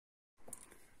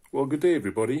Well, good day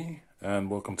everybody,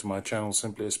 and welcome to my channel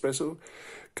Simply Espresso,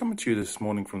 coming to you this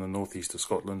morning from the northeast of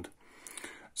Scotland.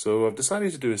 So I've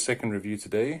decided to do a second review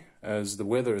today, as the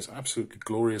weather is absolutely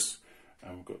glorious,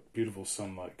 and we've got beautiful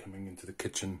sunlight coming into the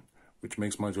kitchen, which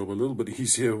makes my job a little bit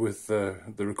easier with the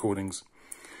recordings.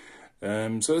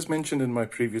 So as mentioned in my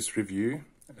previous review,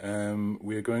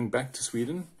 we are going back to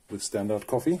Sweden with Standout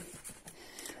Coffee.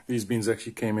 These beans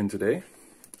actually came in today,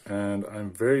 and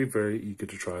I'm very, very eager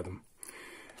to try them.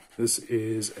 This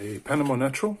is a Panama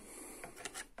Natural.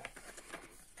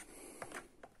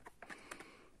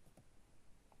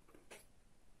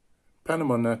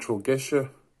 Panama Natural Gesha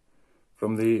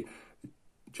from the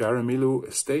Jaramillo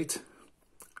estate.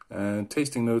 And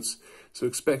tasting notes, so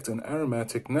expect an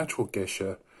aromatic natural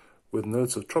Gesha with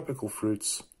notes of tropical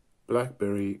fruits,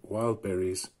 blackberry, wild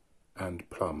berries, and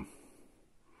plum.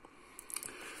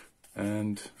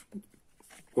 And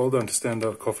well done to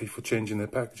Standout Coffee for changing their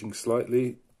packaging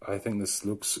slightly. I think this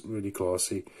looks really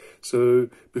classy. So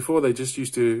before they just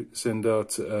used to send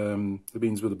out the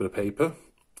beans with a bit of paper,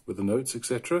 with the notes,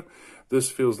 etc.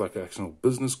 This feels like an actual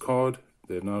business card.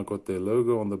 They've now got their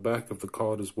logo on the back of the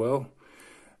card as well.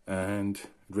 And it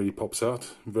really pops out.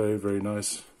 Very, very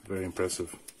nice. Very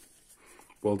impressive.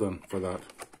 Well done for that.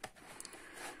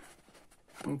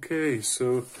 Okay,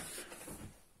 so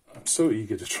I'm so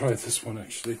eager to try this one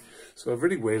actually. So I've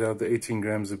already weighed out the 18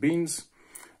 grams of beans.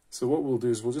 So what we'll do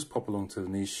is we'll just pop along to the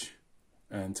niche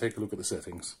and take a look at the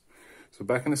settings. So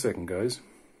back in a second, guys.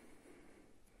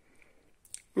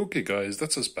 Okay, guys,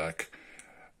 that's us back.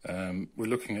 We're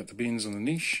looking at the beans on the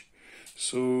niche.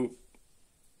 So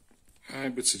I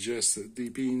would suggest that the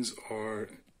beans are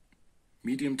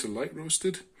medium to light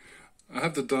roasted. I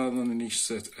have the dial on the niche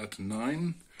set at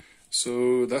 9,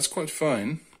 so that's quite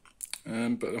fine.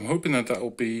 But I'm hoping that that will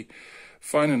be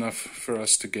fine enough for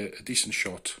us to get a decent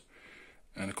shot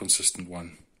and a consistent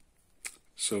one.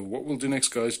 So what we'll do next,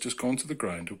 guys, just go on to the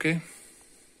grind, okay?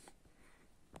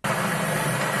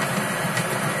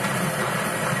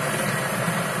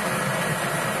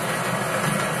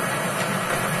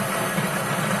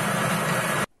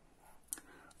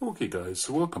 Okay guys,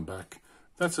 so welcome back.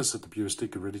 That's us at the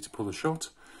Puristika ready to pull a shot.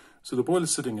 So the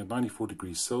boiler's sitting at 94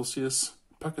 degrees Celsius.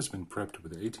 Pack has been prepped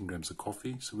with 18 grams of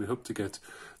coffee, so we hope to get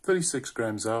 36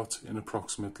 grams out in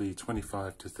approximately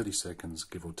 25 to 30 seconds,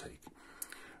 give or take.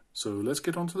 So let's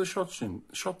get on to the shot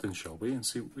then, shall we, and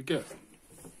see what we get.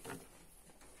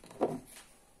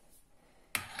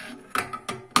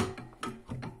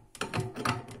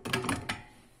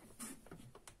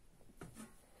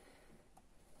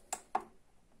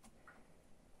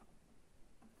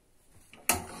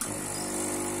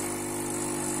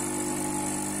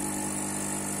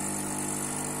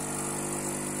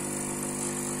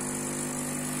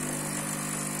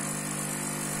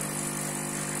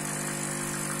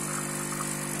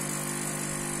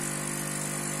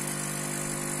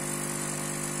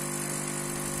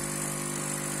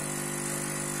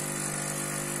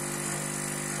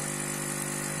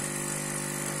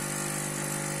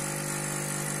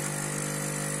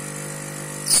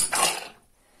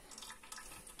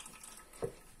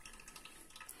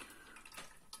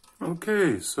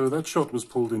 Okay, so that shot was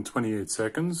pulled in 28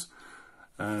 seconds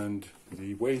and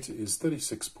the weight is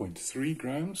 36.3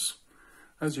 grams.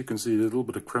 As you can see, a little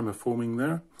bit of crema forming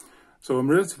there. So I'm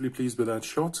relatively pleased with that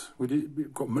shot.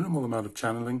 We've got minimal amount of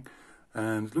channeling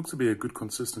and it looks to be a good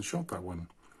consistent shot, that one.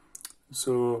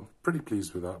 So pretty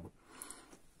pleased with that.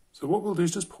 So what we'll do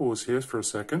is just pause here for a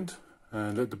second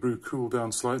and let the brew cool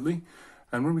down slightly.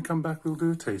 And when we come back, we'll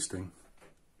do a tasting.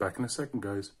 Back in a second,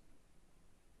 guys.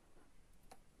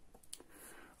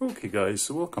 Okay guys,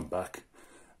 so welcome back.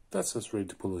 That's us ready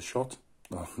to pull a shot.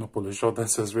 No, not pull a shot,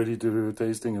 that's us ready to do a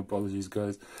tasting. Apologies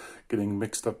guys, getting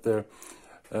mixed up there.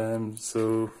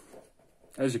 So,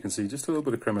 as you can see, just a little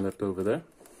bit of crema left over there.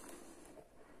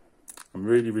 I'm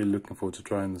really, really looking forward to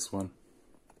trying this one.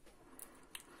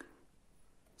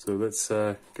 So let's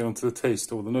get on to the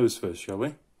taste, or the nose first, shall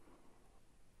we?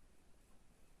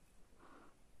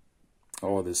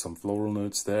 Oh, there's some floral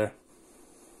notes there.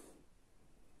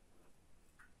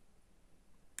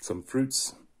 Some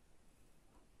fruits.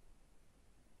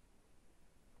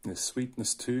 There's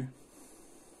sweetness too.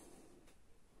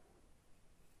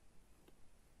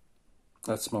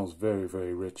 That smells very,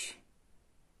 very rich.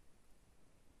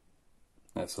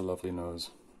 That's a lovely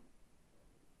nose.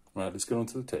 Right, let's get on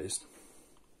to the taste.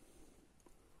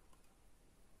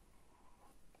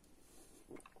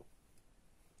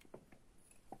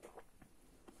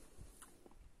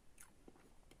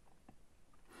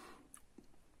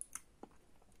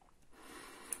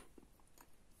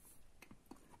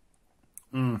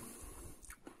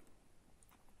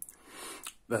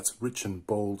 that's rich and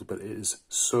bold, but it is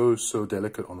so, so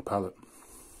delicate on the palate.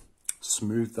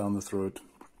 Smooth down the throat,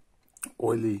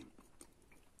 oily.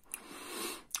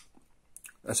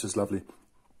 That's just lovely.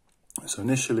 So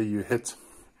initially you hit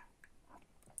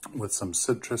with some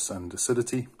citrus and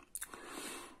acidity.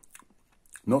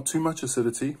 Not too much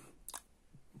acidity,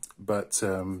 but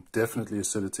definitely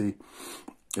acidity.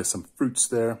 There's some fruits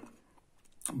there,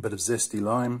 a bit of zesty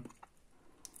lime.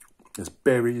 There's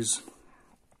berries,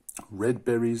 red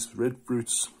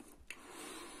fruits,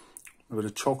 a bit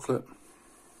of chocolate.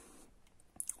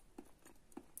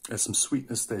 There's some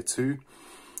sweetness there too.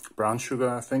 Brown sugar,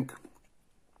 I think.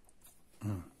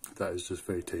 That is just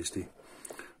very tasty.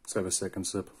 Let's have a second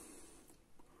sip.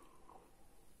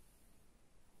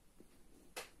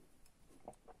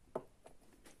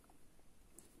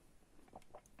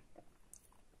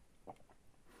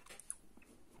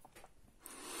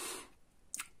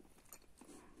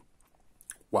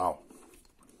 Wow.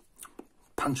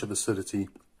 Punch of acidity,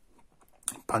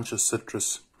 punch of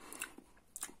citrus,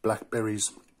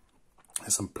 blackberries,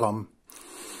 there's some plum.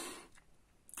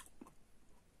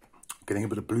 Getting a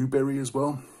bit of blueberry as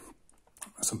well.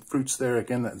 Some fruits there,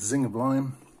 again, that zing of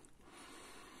lime.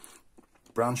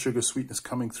 Brown sugar sweetness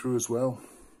coming through as well.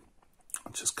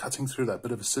 Just cutting through that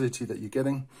bit of acidity that you're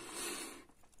getting.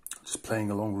 Just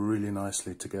playing along really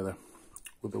nicely together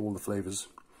with all the flavors.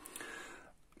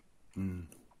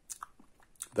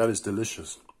 That is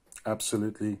delicious.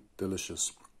 Absolutely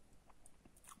delicious.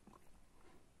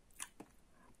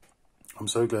 I'm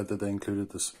so glad that they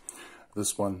included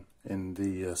this one in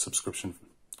the subscription.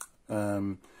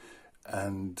 And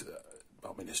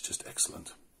I mean, it's just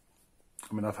excellent.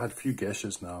 I mean, I've had a few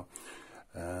Geshas now,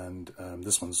 and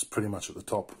this one's pretty much at the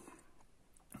top.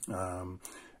 I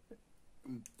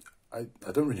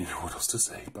don't really know what else to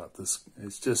say about this.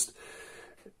 It's just,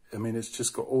 I mean, it's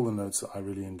just got all the notes that I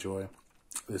really enjoy.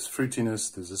 There's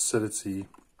fruitiness, there's acidity,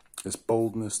 there's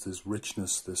boldness, there's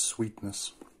richness, there's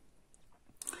sweetness.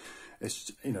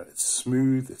 It's, you know, it's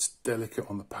smooth, it's delicate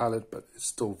on the palate, but it's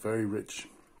still very rich.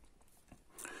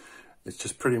 It's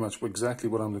just pretty much exactly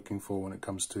what I'm looking for when it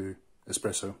comes to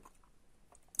espresso.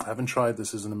 I haven't tried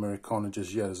this as an Americano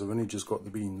just yet, as I've only just got the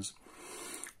beans.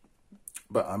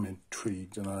 But I'm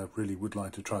intrigued, and I really would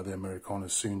like to try the Americano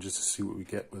soon just to see what we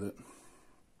get with it.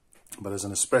 But as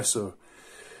an espresso,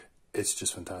 it's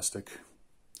just fantastic.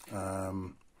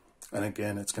 And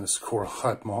again, it's going to score a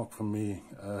high mark from me.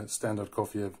 Standout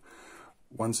Coffee have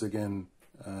once again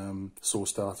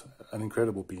sourced out an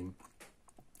incredible bean.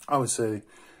 I would say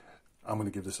I'm going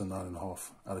to give this a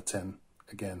 9.5 out of 10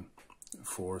 again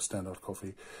for Standout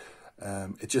Coffee.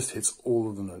 It just hits all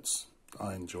of the notes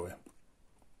I enjoy.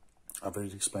 I've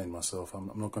already explained myself. I'm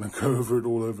not going to go over it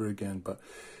all over again, but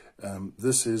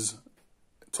this is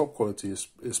top quality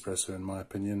espresso in my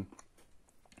opinion.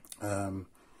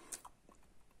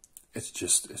 It's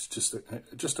just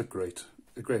a great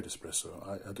espresso.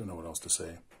 I don't know what else to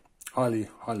say. Highly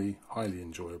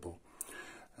enjoyable,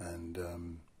 and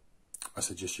I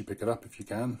suggest you pick it up if you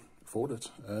can afford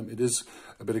it. It is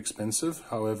a bit expensive,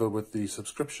 however, with the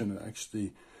subscription,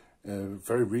 actually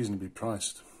very reasonably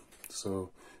priced. So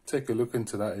take a look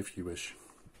into that if you wish.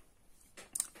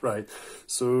 Right,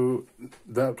 so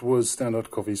that was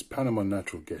Standout Coffee's Panama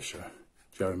Natural Gesha,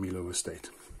 Jaramillo Estate.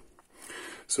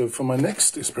 So for my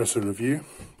next espresso review,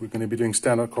 we're going to be doing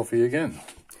Standout Coffee again.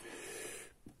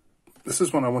 This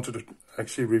is one I wanted to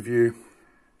actually review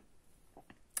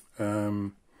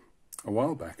a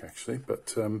while back, actually,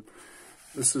 but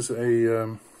this is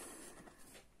a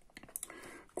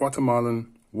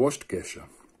Guatemalan washed Gesha.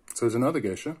 So it's another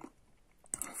Gesha,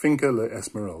 Finca La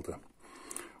Esmeralda,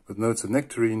 with notes of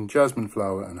nectarine, jasmine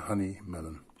flower, and honey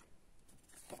melon.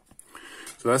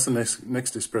 So that's the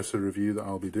next espresso review that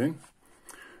I'll be doing.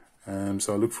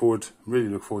 So I really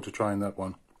look forward to trying that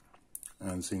one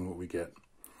and seeing what we get.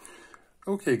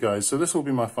 Okay, guys, so this will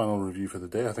be my final review for the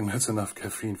day. I think that's enough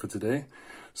caffeine for today.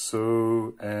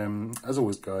 So, as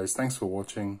always, guys, thanks for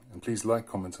watching, and please like,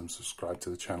 comment, and subscribe to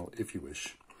the channel if you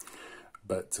wish.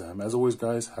 But as always,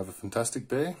 guys, have a fantastic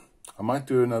day. I might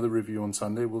do another review on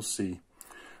Sunday, we'll see.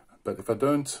 But if I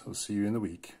don't, I'll see you in the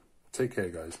week. Take care,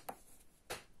 guys.